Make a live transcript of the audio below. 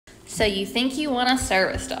So you think you want a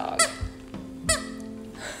service dog?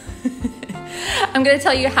 I'm gonna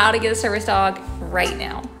tell you how to get a service dog right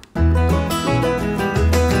now.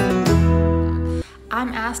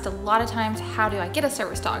 I'm asked a lot of times, how do I get a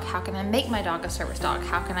service dog? How can I make my dog a service dog?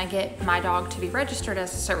 How can I get my dog to be registered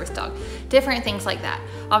as a service dog? Different things like that.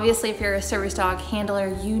 Obviously, if you're a service dog handler,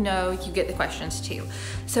 you know you get the questions too.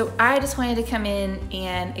 So I just wanted to come in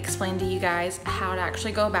and explain to you guys how to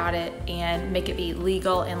actually go about it and make it be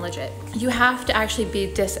legal and legit. You have to actually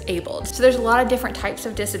be disabled. So there's a lot of different types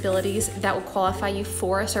of disabilities that will qualify you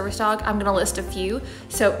for a service dog. I'm gonna list a few.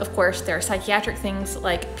 So of course, there are psychiatric things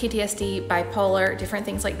like PTSD, bipolar, different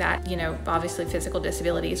things like that. You know, obviously physical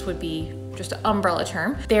disabilities would be just an umbrella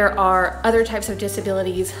term. There are other types of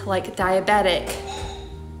disabilities like diabetic.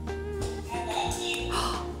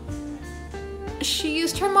 She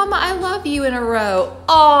used her mama I love you in a row.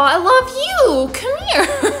 Oh, I love you. Come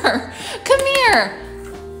here. Come here.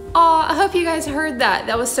 Oh, I hope you guys heard that.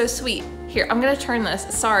 That was so sweet. Here, I'm gonna turn this.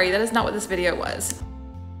 Sorry, that is not what this video was.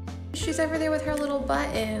 She's over there with her little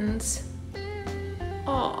buttons.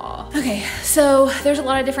 Aww. Okay, so there's a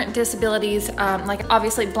lot of different disabilities, like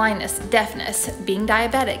obviously blindness, deafness, being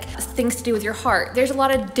diabetic, things to do with your heart. There's a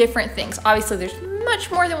lot of different things. Obviously, there's much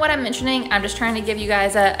more than what I'm mentioning. I'm just trying to give you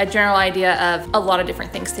guys a general idea of a lot of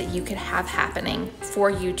different things that you could have happening for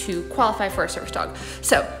you to qualify for a service dog.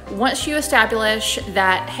 So once you establish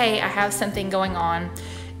that, hey, I have something going on,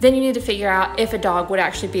 then you need to figure out if a dog would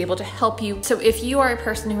actually be able to help you. So if you are a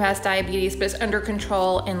person who has diabetes but is under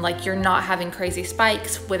control and like you're not having crazy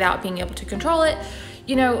spikes without being able to control it,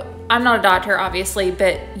 you know, I'm not a doctor obviously,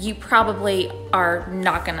 but you probably are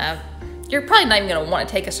not gonna, you're probably not even gonna wanna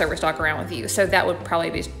take a service dog around with you. So that would probably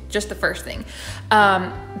be just the first thing.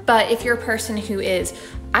 But if you're a person who is,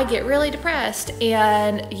 I get really depressed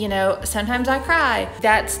and, you know, sometimes I cry,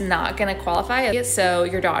 that's not gonna qualify. So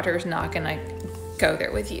your doctor's not gonna go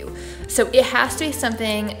there with you. So it has to be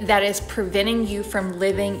something that is preventing you from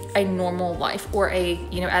living a normal life or a,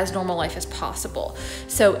 you know, as normal life as possible.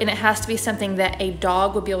 So, and it has to be something that a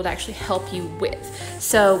dog would be able to actually help you with.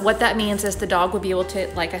 So what that means is the dog would be able to,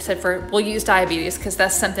 like I said, we'll use diabetes because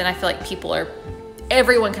that's something I feel like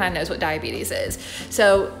everyone kind of knows what diabetes is.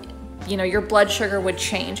 So, you know, your blood sugar would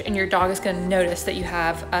change and your dog is going to notice that you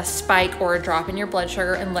have a spike or a drop in your blood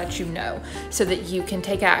sugar and let you know so that you can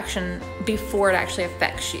take action before it actually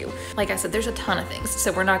affects you. Like I said, there's a ton of things,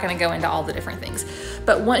 so we're not going to go into all the different things.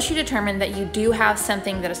 But once you determine that you do have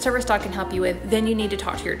something that a service dog can help you with, then you need to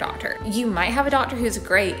talk to your doctor. You might have a doctor who's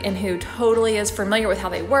great and who totally is familiar with how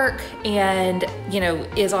they work and, you know,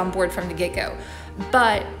 is on board from the get-go.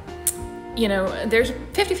 But, you know, there's a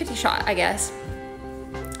 50-50 shot, I guess.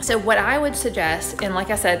 So what I would suggest, and like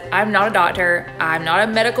I said, I'm not a doctor, I'm not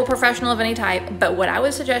a medical professional of any type, but what I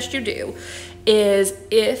would suggest you do is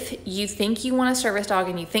if you think you want a service dog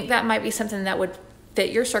and you think that might be something that would fit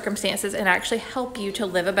your circumstances and actually help you to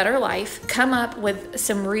live a better life, come up with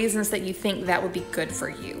some reasons that you think that would be good for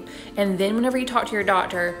you. And then whenever you talk to your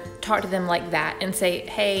doctor, talk to them like that and say,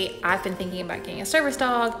 hey, I've been thinking about getting a service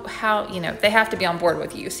dog. How, you know, they have to be on board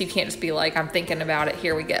with you. So you can't just be like, I'm thinking about it,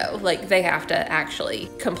 here we go. Like they have to actually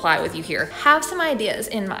comply with you here. Have some ideas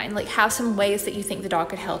in mind, like have some ways that you think the dog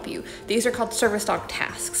could help you. These are called service dog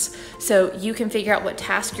tasks. So you can figure out what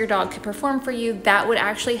task your dog could perform for you that would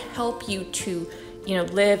actually help you to, you know,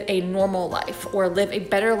 live a normal life or live a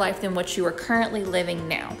better life than what you are currently living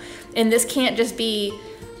now. And this can't just be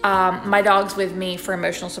my dog's with me for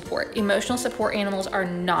emotional support. Emotional support animals are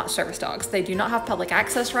not service dogs. They do not have public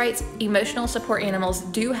access rights. Emotional support animals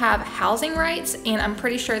do have housing rights, and I'm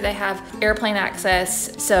pretty sure they have airplane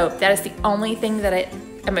access. So that is the only thing that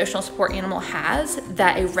an emotional support animal has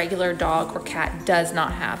that a regular dog or cat does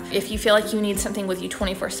not have. If you feel like you need something with you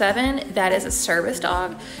 24/7, that is a service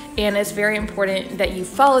dog, and it's very important that you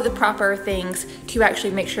follow the proper things to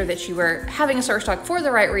actually make sure that you are having a service dog for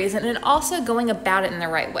the right reason and also going about it in the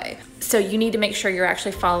right way. So you need to make sure you're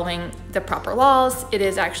actually following the proper laws. It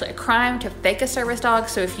is actually a crime to fake a service dog.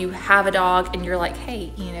 So if you have a dog and you're like,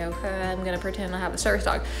 hey, you know, I'm gonna pretend I have a service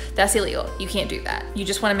dog, that's illegal. You can't do that. You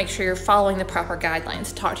just wanna make sure you're following the proper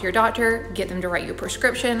guidelines. Talk to your doctor, get them to write you a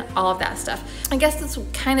prescription, all of that stuff. I guess this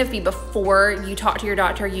would kind of be before you talk to your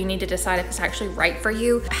doctor. You need to decide if it's actually right for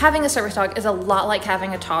you. Having a service dog is a lot like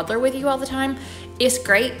having a toddler with you all the time. It's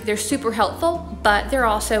great, they're super helpful, but they're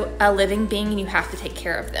also a living being and you have to take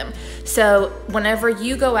care of them. So whenever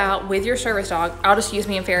you go out with your service dog, I'll just use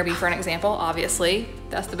me and Farabee for an example, obviously.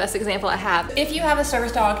 That's the best example I have. If you have a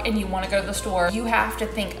service dog and you want to go to the store, you have to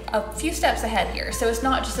think a few steps ahead here. So it's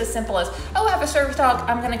not just as simple as, oh, I have a service dog,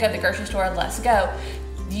 I'm gonna go to the grocery store, let's go.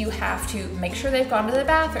 you have to make sure they've gone to the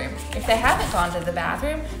bathroom. If they haven't gone to the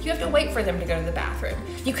bathroom, you have to wait for them to go to the bathroom.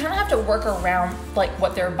 You kind of have to work around like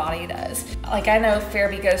what their body does. Like I know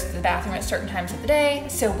Fairby goes to the bathroom at certain times of the day,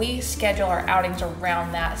 so we schedule our outings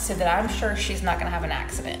around that so that I'm sure she's not gonna have an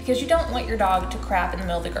accident, because you don't want your dog to crap in the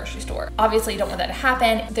middle of the grocery store. Obviously you don't want that to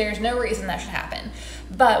happen. There's no reason that should happen.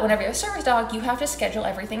 But whenever you have a service dog, you have to schedule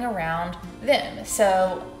everything around them.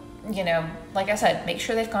 So, you know, like I said, make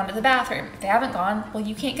sure they've gone to the bathroom. If they haven't gone, well,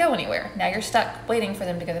 you can't go anywhere. Now you're stuck waiting for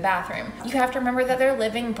them to go to the bathroom. You have to remember that they're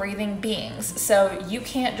living, breathing beings. So you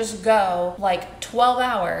can't just go like 12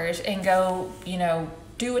 hours and go, you know,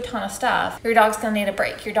 do a ton of stuff. Your dog's gonna need a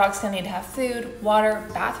break. Your dog's gonna need to have food, water,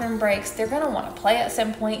 bathroom breaks. They're gonna wanna play at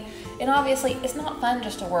some point. And obviously it's not fun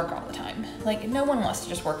just to work all the time. Like no one wants to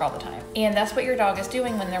just work all the time. And that's what your dog is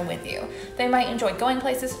doing when they're with you. They might enjoy going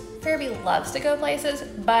places. Fairby loves to go places,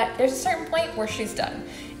 but there's a certain point where she's done.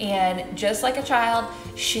 And just like a child,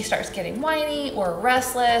 she starts getting whiny or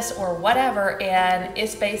restless or whatever, and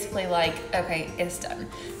it's basically like, okay, it's done.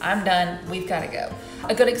 I'm done, we've gotta go.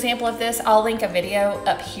 A good example of this, I'll link a video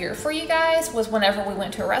up here for you guys, was whenever we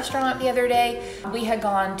went to a restaurant the other day. We had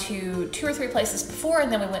gone to 2 or 3 places before,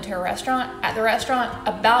 and then we went to a restaurant. At the restaurant,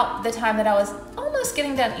 about the time that I was almost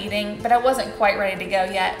getting done eating, but I wasn't quite ready to go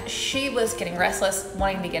yet, she was getting restless,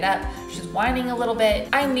 wanting to get up. She was whining a little bit.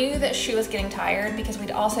 I knew that she was getting tired because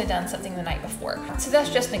we'd also done something the night before. So that's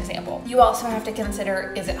just an example. You also have to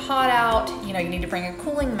consider, is it hot out? You know, you need to bring a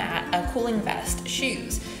cooling mat, a cooling vest,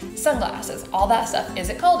 shoes, sunglasses, all that stuff. Is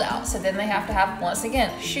it cold out? So then they have to have, once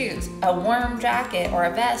again, shoes, a warm jacket or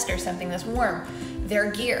a vest or something that's warm,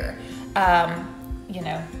 their gear, you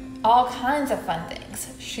know, all kinds of fun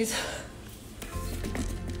things. She's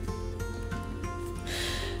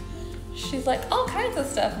like, all kinds of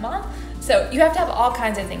stuff, Mom. So you have to have all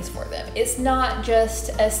kinds of things for them. It's not just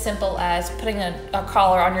as simple as putting a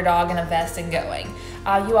collar on your dog and a vest and going.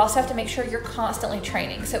 You also have to make sure you're constantly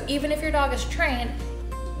training. So even if your dog is trained,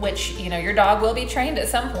 which, you know, your dog will be trained at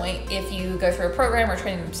some point if you go through a program or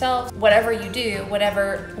train themselves, whatever you do,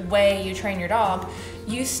 whatever way you train your dog,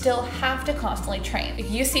 you still have to constantly train. If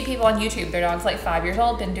you see people on YouTube, their dog's like 5 years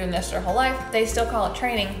old, been doing this their whole life, they still call it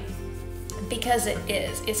training, because it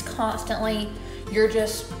is. It's constantly, you're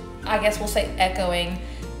just, I guess we'll say, echoing,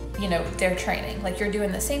 you know, their training. Like you're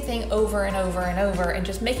doing the same thing over and over and over and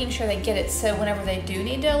just making sure they get it, so whenever they do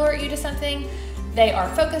need to alert you to something, they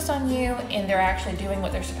are focused on you and they're actually doing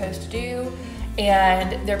what they're supposed to do,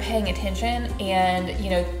 and they're paying attention, and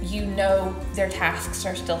you know their tasks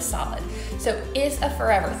are still solid. So it's a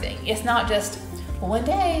forever thing. It's not just one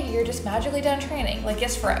day you're just magically done training. Like,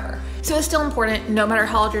 it's forever. So it's still important, no matter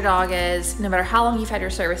how old your dog is, no matter how long you've had your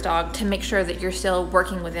service dog, to make sure that you're still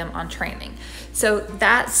working with them on training. So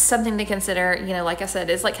that's something to consider. You know, like I said,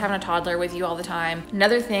 it's like having a toddler with you all the time.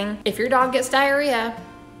 Another thing, if your dog gets diarrhea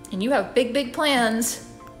and you have big plans,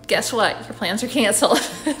 guess what? Your plans are canceled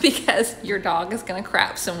because your dog is gonna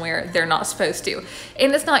crap somewhere they're not supposed to.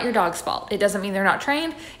 And it's not your dog's fault. It doesn't mean they're not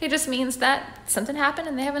trained. It just means that something happened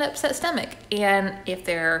and they have an upset stomach. And if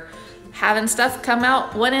they're having stuff come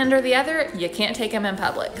out one end or the other, you can't take them in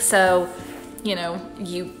public. So, you know,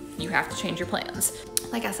 you have to change your plans.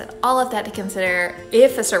 Like I said, all of that to consider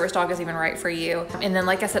if a service dog is even right for you. And then,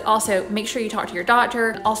 like I said, also make sure you talk to your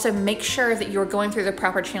doctor. Also make sure that you're going through the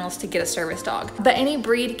proper channels to get a service dog. But any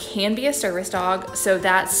breed can be a service dog. So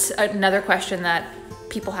that's another question that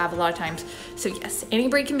people have a lot of times. So yes, any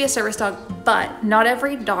breed can be a service dog, but not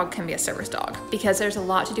every dog can be a service dog, because there's a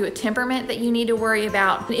lot to do with temperament that you need to worry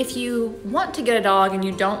about. If you want to get a dog and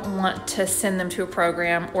you don't want to send them to a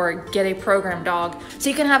program or get a program dog, so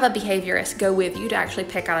you can have a behaviorist go with you to actually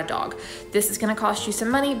pick out a dog. This is gonna cost you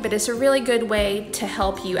some money, but it's a really good way to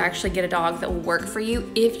help you actually get a dog that will work for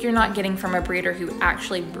you if you're not getting from a breeder who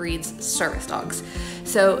actually breeds service dogs.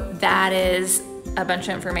 So that is a bunch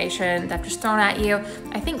of information that I've just thrown at you.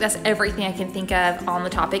 I think that's everything I can think of on the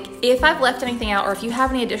topic. If I've left anything out, or if you have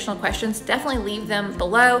any additional questions, definitely leave them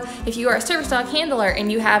below. If you are a service dog handler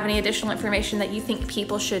and you have any additional information that you think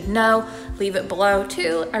people should know, leave it below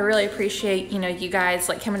too. I really appreciate, you guys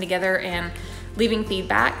like coming together and leaving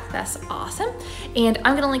feedback. That's awesome. And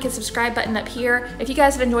I'm gonna link a subscribe button up here. If you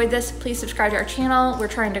guys have enjoyed this, please subscribe to our channel. We're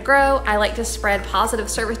trying to grow. I like to spread positive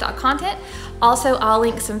service dog content. Also, I'll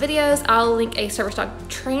link some videos. I'll link a service dog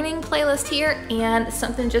training playlist here and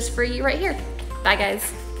something just for you right here. Bye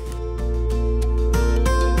guys.